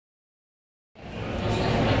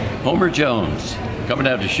Homer Jones, coming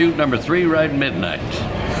out to shoot number 3 right midnight.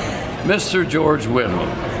 Mr. George Whittle,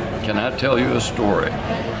 can I tell you a story?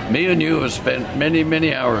 Me and you have spent many,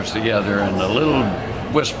 many hours together in the little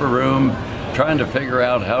whisper room trying to figure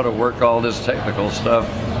out how to work all this technical stuff,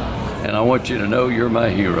 and I want you to know you're my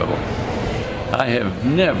hero. I have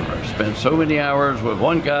never spent so many hours with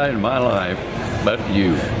one guy in my life but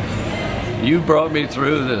you. You brought me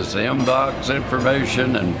through this inbox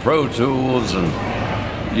information and Pro Tools,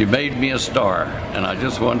 and you made me a star, and I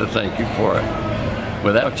just wanted to thank you for it.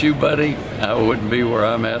 Without you, buddy, I wouldn't be where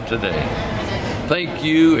I'm at today. Thank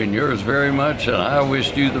you and yours very much, and I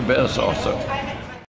wish you the best also.